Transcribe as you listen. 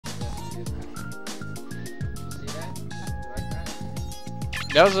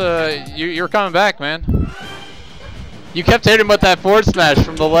That was you were coming back, man. You kept hitting him with that forward smash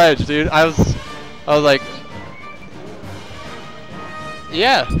from the ledge, dude. I was like,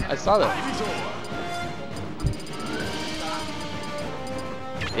 yeah, I saw that.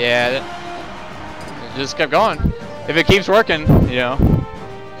 Yeah, it just kept going. If it keeps working, you know.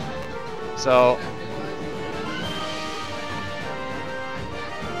 So.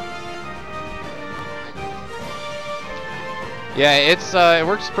 Yeah, it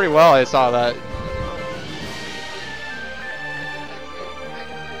works pretty well. I saw that.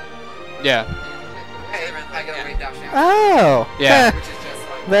 Yeah. Oh. Yeah.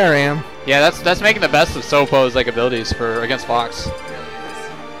 There I am. Yeah, that's making the best of Sopo's like abilities for against Fox.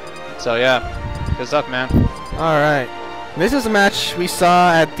 So yeah, good stuff, man. All right. This is a match we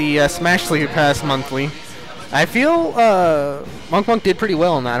saw at the Smash League Pass monthly. I feel Monkmonk did pretty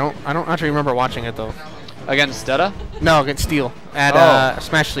well in that. I don't actually remember watching it though. Against Detta? No, against Steel at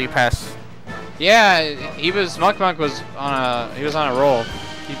Smash League Pass. Yeah, Monkmonk was on a roll.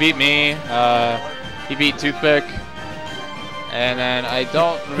 He beat me. He beat Toothpick, and then I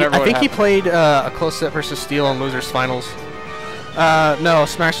don't remember. I think he played a close set versus Steel in Losers Finals. No,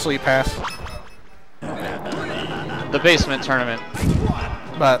 Smash League Pass. The basement tournament.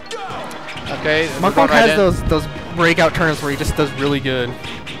 But okay, Monkmonk has those breakout tournaments where he just does really good.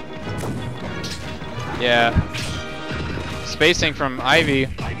 Yeah. Spacing from Ivy.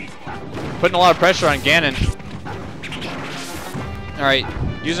 Putting a lot of pressure on Ganon. Alright,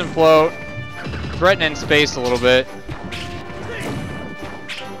 using float. Threatening space a little bit.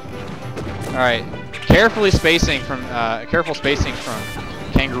 Alright. Careful spacing from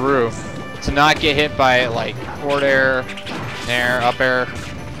Kangaroo to not get hit by like forward air, up air,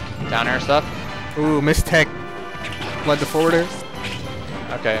 down air stuff. Ooh, missed tech. Led to forward air.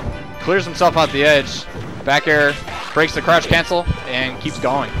 Okay. Clears himself out the edge. Back air, breaks the crouch cancel, and keeps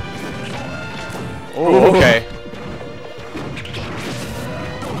going. Oh, okay.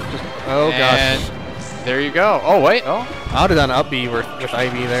 Oh and gosh. There you go. Oh wait. Oh. I would have done up B with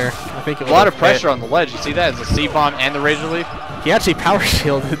Ivy there. I think it a lot of pressure on the ledge. You see that? It's a C-bomb and the Razor Leaf. He actually power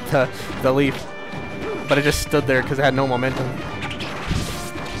shielded the leaf, but it just stood there because it had no momentum.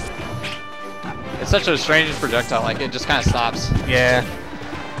 It's such a strange projectile. Like it just kind of stops. Yeah.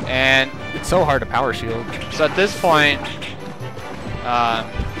 And it's so hard to power shield. So at this point,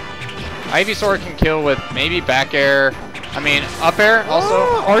 Ivysaur can kill with maybe back air. I mean, up air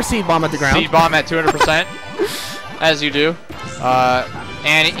also. Or seed bomb at the ground. Seed bomb at 200%, as you do.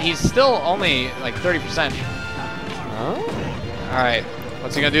 And he's still only like 30%. Oh. All right.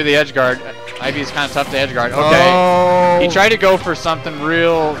 What's he gonna do? The edge guard. Ivy's kind of tough to edge guard. Okay. Oh. He tried to go for something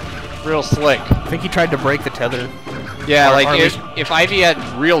real slick. I think he tried to break the tether. Yeah, like if Ivy had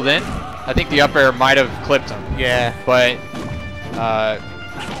reeled in, I think the up air might have clipped him. Yeah. But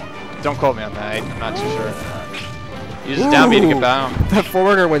don't quote me on that. I'm not too sure. He uses down B to get down. The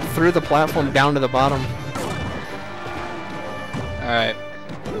forwarder went through the platform down to the bottom. Alright.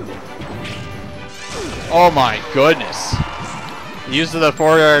 Oh my goodness. He used the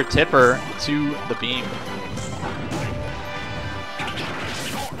forward tipper to the beam.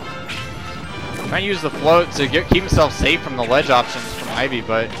 Trying to use the float to keep himself safe from the ledge options from Ivy,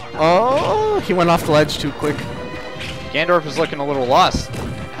 but... Oh, he went off the ledge too quick. Gandorf is looking a little lost.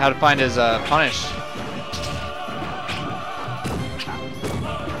 How to find his punish.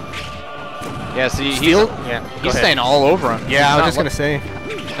 Yeah, see, he's staying all over him. Yeah, I was just going to say.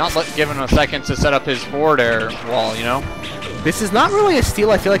 Not giving him a second to set up his forward air wall, you know? This is not really a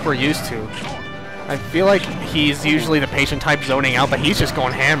steal I feel like we're used to. I feel like he's usually the patient type zoning out, but he's just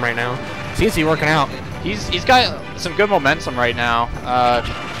going ham right now. Seems to be working out. He's got some good momentum right now.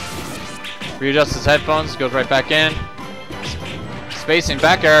 Readjusts his headphones, goes right back in. Spacing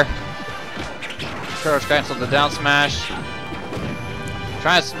back air. Crouch cancel the down smash.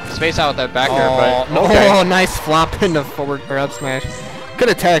 Trying to space out with that back air, but okay. Oh, nice flop into forward or up smash. Could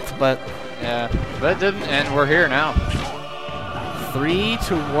have teched, but yeah, but it didn't, and we're here now.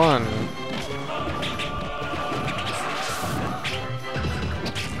 3-1.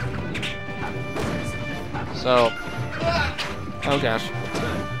 So, oh gosh.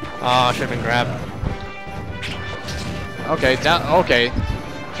 Oh, should have been grabbed. Okay, down. Okay,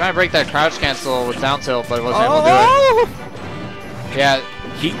 trying to break that crouch cancel with down tilt, but wasn't able to do it. Yeah,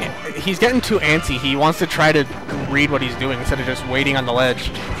 he's getting too antsy. He wants to try to read what he's doing instead of just waiting on the ledge.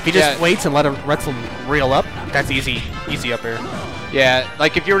 If he just waits and lets him reel up, that's easy up air. Yeah,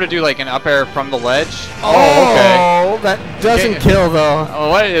 like if you were to do like an up air from the ledge. Oh, okay. That doesn't kill though. Oh,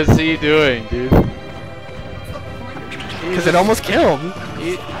 what is he doing, dude? Because it almost killed.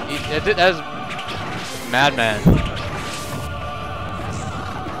 That is madman.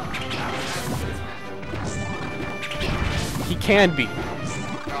 He can be.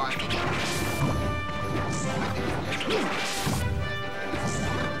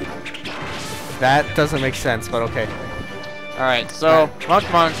 That doesn't make sense, but okay. Alright, so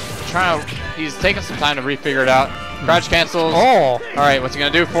Monkmonk he's taking some time to refigure it out. Crouch cancels. Oh! Alright, what's he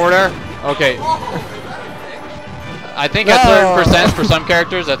gonna do? Forward air? Okay. I think at certain percents for some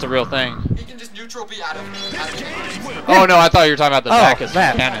characters, that's a real thing. He can just neutral B out of Oh no, I thought you were talking about the Bacchus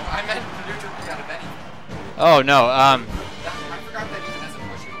that. cannon. I meant neutral B out of any. Oh no, I forgot that even has a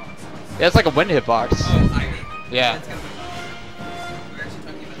push hitbox. yeah, it's like a wind hitbox. Yeah.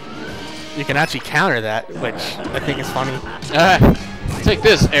 You can actually counter that, which I think is funny. Take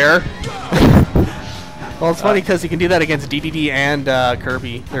this, air. Well, it's funny because you can do that against DDD and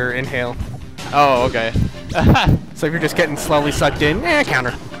Kirby, or Inhale. Oh, okay. So if you're just getting slowly sucked in,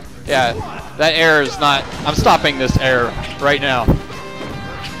 counter. Yeah, that air is not... I'm stopping this air right now.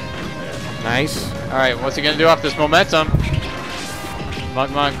 Nice. Alright, what's he going to do off this momentum?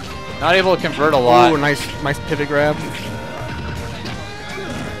 Monkmonk not able to convert a lot. Ooh, nice pivot grab.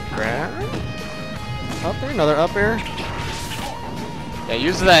 Grab. Up there, another up air. Yeah,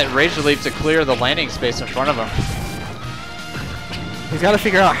 uses that Rage Relief to clear the landing space in front of him. He's got to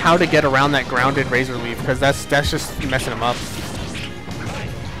figure out how to get around that grounded Razor Leaf, because that's just messing him up.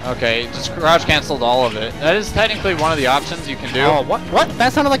 Okay, just crouch canceled all of it. That is technically one of the options you can do. Oh, what?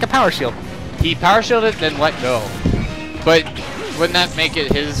 That sounded like a power shield. He power shielded, then let go. But wouldn't that make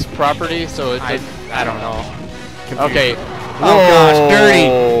it his property? So it did, I don't know. Confused. Okay. Oh gosh, dirty.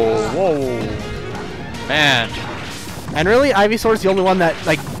 Whoa. Man. And really, Ivysaur's the only one that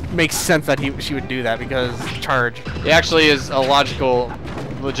makes sense that she would do that, because charge. It actually is a logical,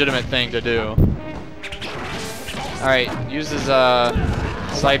 legitimate thing to do. Alright, uses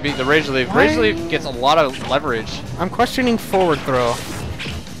side beat, the Rage Relief. Rage Relief gets a lot of leverage. I'm questioning forward throw.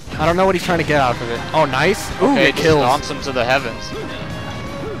 I don't know what he's trying to get out of it. Oh, nice. Ooh, Okay, it just kills. stomps him to the heavens.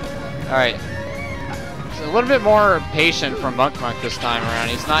 Alright. So a little bit more patient from Monkmonk this time around.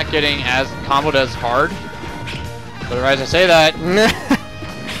 He's not getting as comboed as hard. But as I say that,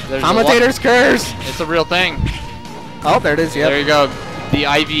 there's Commentator's curse. it's a real thing. Oh, there it is. Yep. There you go. The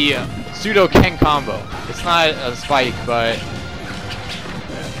Ivy pseudo Ken combo. It's not a spike, but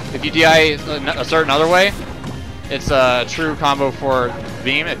if you DI a certain other way, it's a true combo for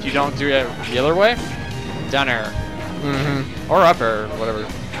beam. If you don't do it the other way, down air. Or up air, whatever.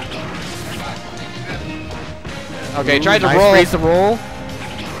 Okay, tried to nice roll. Raise the roll.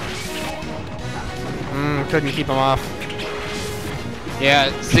 Couldn't keep him off. Yeah,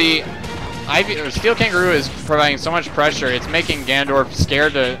 see, Steel Kangaroo is providing so much pressure, it's making Ganondorf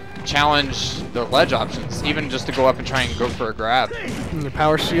scared to challenge the ledge options, even just to go up and try and go for a grab. The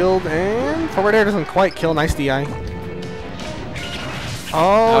power shield and forward air doesn't quite kill. Nice DI.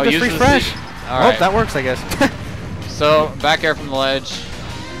 Oh, just refresh. All right. Oh, that works, I guess. So, back air from the ledge.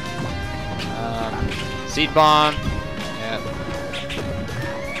 Seed bomb. Yeah.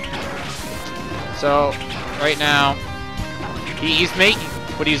 So, right now, he's making...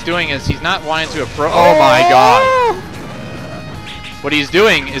 What he's doing is he's not wanting to approach... Oh my god! What he's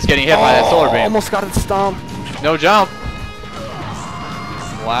doing is getting hit by that solar beam. Almost got it stomped. No jump.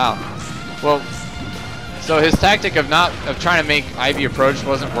 Wow. Well, so his tactic of trying to make Ivy approach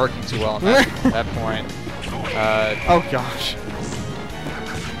wasn't working too well at that point. Oh gosh.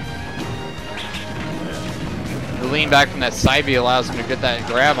 The lean back from that side B allows him to get that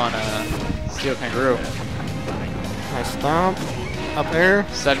grab on Steel Kangaroo. Nice stomp. Up air.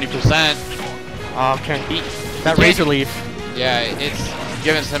 70%. Okay. That Razor Leaf. Yeah, it's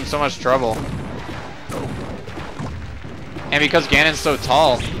giving him so much trouble. And because Ganon's so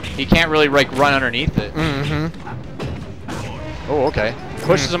tall, he can't really run underneath it. Oh, okay.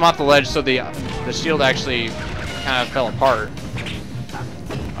 Pushes him off the ledge, so the shield actually kind of fell apart.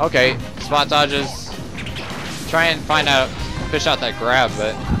 Okay, spot dodges. Try and fish out that grab,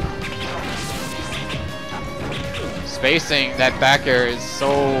 but spacing that back air is so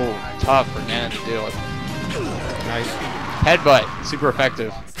tough for Ganon to deal with. Nice. Headbutt, super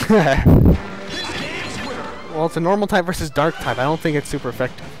effective. Well, it's a normal type versus dark type. I don't think it's super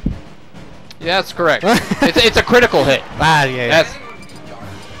effective. Yeah, that's correct. it's a critical hit. Ah, yeah. That's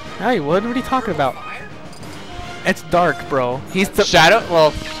Hey, what are you talking about? It's dark, bro. He's the Shadow.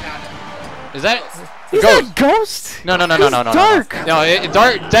 Well, is that? He's Ghost. not Ghost. No. Dark. No,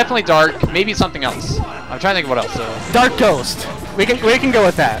 dark. Definitely dark. Maybe something else. I'm trying to think of what else. Dark Ghost. We can go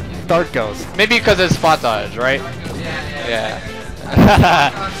with that. Dark Ghost. Maybe because it's spot dodge, right? Yeah.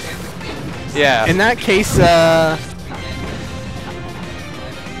 Yeah. In that case,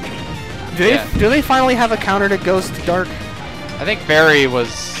 Do they finally have a counter to Ghost to Dark? I think Fairy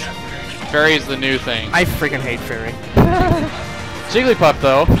is the new thing. I freaking hate Fairy. Jigglypuff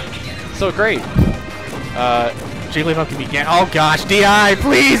though, so great. Jigglypuff can be oh gosh, DI,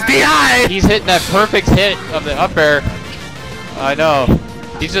 please, DI! He's hitting that perfect hit of the up air. I know.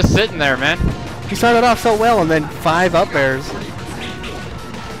 He's just sitting there, man. He started off so well and then 5 up airs.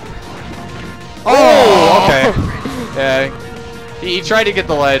 Oh, okay. Yeah, he tried to get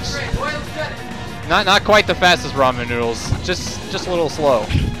the ledge. Not quite the fastest ramen noodles. Just a little slow.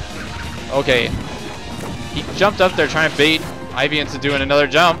 Okay. He jumped up there trying to bait Ivy into doing another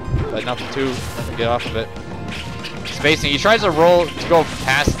jump, but nothing to get off of it. Spacing. He tries to roll to go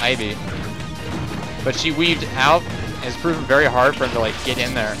past Ivy, but she weaved out. And it's proven very hard for him to like get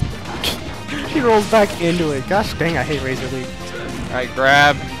in there. He rolls back into it. Gosh dang, I hate Razor Leaf. All right,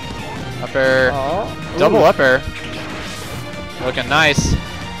 grab, up air, double up air. Looking nice.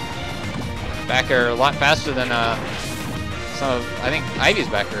 Back air a lot faster than some of, I think Ivy's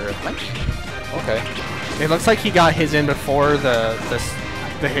back air. Okay. It looks like he got his in before the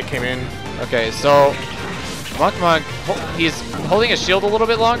hit came in. Okay, so Monkmonk, he's holding his shield a little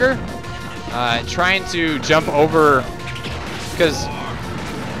bit longer, trying to jump over, because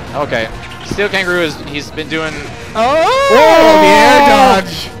okay, Steel Kangaroo he's been doing. Oh, the air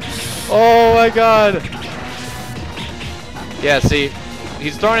dodge! Oh my God! Yeah, see,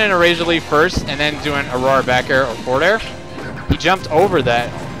 he's throwing in a Razor Leaf first, and then doing a Aurora back air or forward air. He jumped over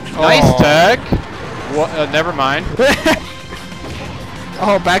that. Nice tech. Never mind.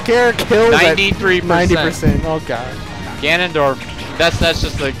 Oh, back air kills 93%. 90%. Oh god. Ganondorf. That's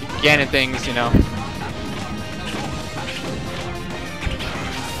just the Ganon things, you know.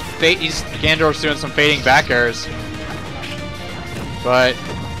 Ganondorf's doing some fading back airs, but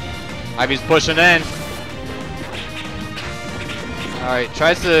Ivy's pushing in. All right,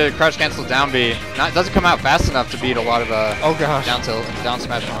 tries to crouch cancel down B. Doesn't come out fast enough to beat a lot of down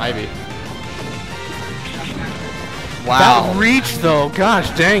smash from Ivy. Wow. That reach though, gosh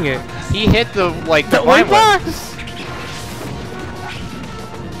dang it. He hit the white line box.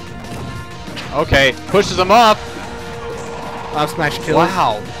 Okay, pushes him up. Up smash kills.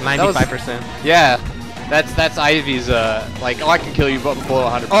 Wow, 95%. Yeah, that's Ivy's like, oh, I can kill you below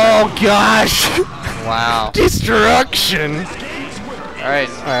 100%. Oh gosh. Wow. Destruction. All right,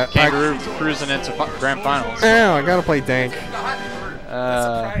 Kangaroo cruising into grand finals. Oh, I gotta play Dank.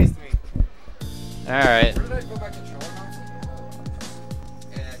 Surprised me. All right. Where did I go back to controller console?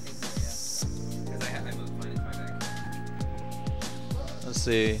 Yeah, I think so, yeah. Because I moved mine into my bag. Let's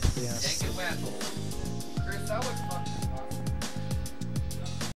see. Dang it, wet. Chris, that looks